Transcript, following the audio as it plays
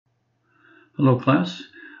Hello class.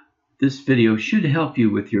 This video should help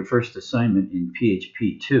you with your first assignment in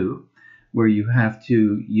PHP 2, where you have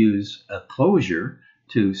to use a closure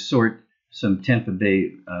to sort some Tampa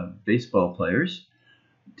Bay baseball players,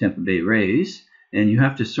 Tampa Bay Rays, and you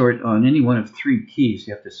have to sort on any one of three keys.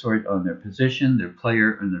 You have to sort on their position, their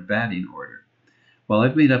player, and their batting order. Well,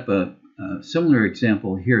 I've made up a similar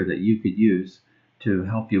example here that you could use to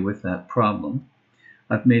help you with that problem.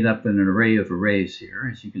 I've made up an array of arrays here.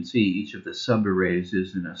 As you can see, each of the sub-arrays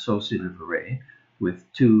is an associative array with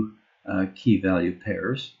two key value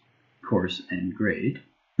pairs, course and grade.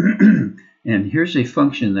 And here's a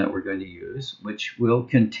function that we're going to use, which will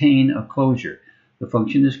contain a closure. The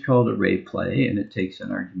function is called arrayPlay, and it takes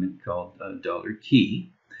an argument called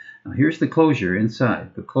 $key. Now here's the closure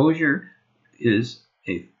inside. The closure is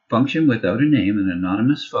a function without a name, an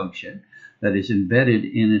anonymous function that is embedded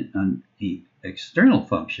in an external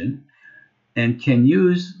function and can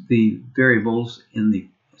use the variables in the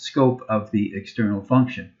scope of the external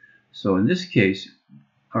function. So in this case,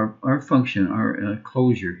 our function, our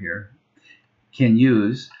closure here, can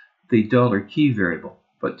use the $key variable.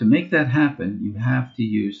 But to make that happen, you have to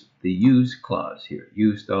use the use clause here,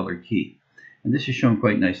 use $key. And this is shown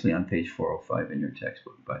quite nicely on page 405 in your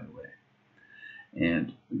textbook, by the way.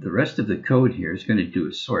 And the rest of the code here is going to do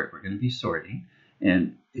a sort. We're going to be sorting.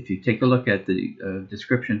 And if you take a look at the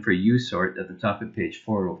description for usort at the top of page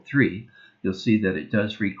 403, you'll see that it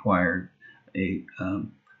does require a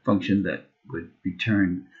function that would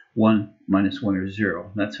return 1, -1, or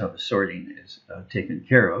 0. That's how the sorting is taken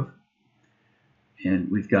care of.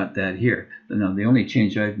 And we've got that here. Now, the only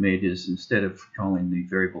change I've made is instead of calling the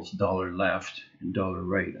variables $left and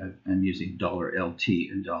 $right, I'm using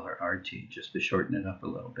 $LT and $RT just to shorten it up a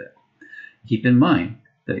little bit. Keep in mind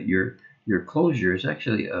that your closure is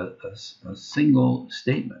actually a single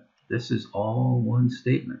statement. This is all one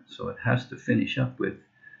statement, so it has to finish up with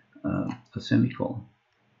a semicolon.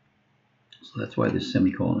 So that's why this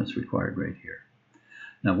semicolon is required right here.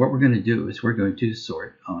 Now what we're going to do is we're going to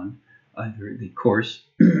sort on either the course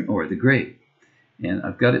or the grade. And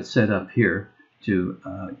I've got it set up here to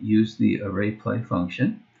use the arrayPlay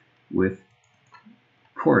function with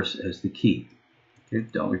course as the key. Okay,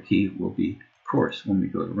 $key will be course when we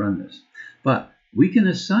go to run this. But we can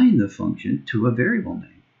assign the function to a variable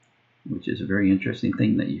name, which is a very interesting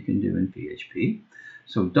thing that you can do in PHP.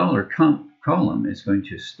 So $column is going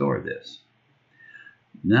to store this.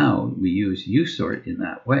 Now we use usort in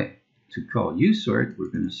that way. To call usort, we're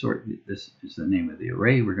going to sort, this is the name of the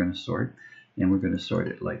array we're going to sort, and we're going to sort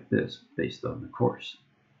it like this based on the course.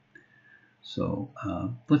 So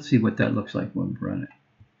let's see what that looks like when we run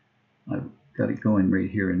it. I've got it going right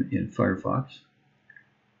here in Firefox.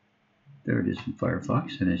 There it is in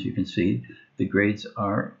Firefox, and as you can see, the grades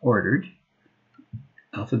are ordered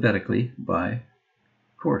alphabetically by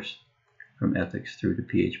course from ethics through to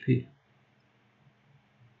PHP.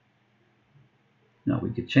 Now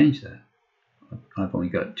we could change that. I've only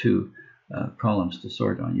got 2 columns to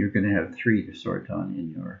sort on. You're going to have 3 to sort on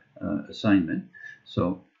in your assignment.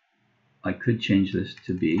 So I could change this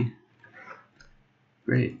to be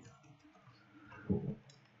grade.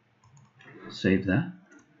 Save that.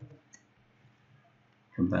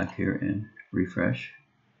 Come back here and refresh.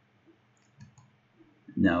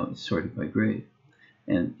 Now it's sorted by grade.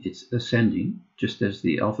 And it's ascending, just as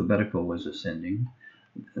the alphabetical was ascending.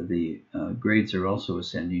 The grades are also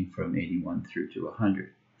ascending from 81 through to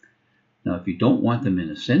 100. Now, if you don't want them in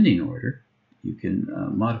ascending order, you can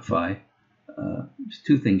modify. There's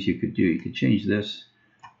 2 things you could do. You could change this,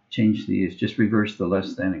 change these, just reverse the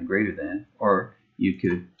less than and greater than, or you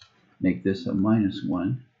could make this a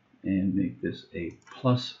 -1 and make this a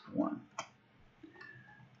 +1.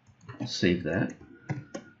 I'll save that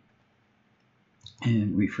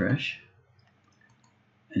and refresh.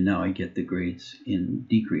 And now I get the grades in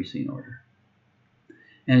decreasing order.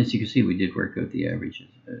 And as you can see, we did work out the averages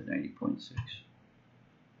at 90.6.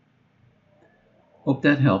 Hope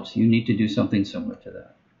that helps. You need to do something similar to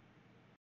that.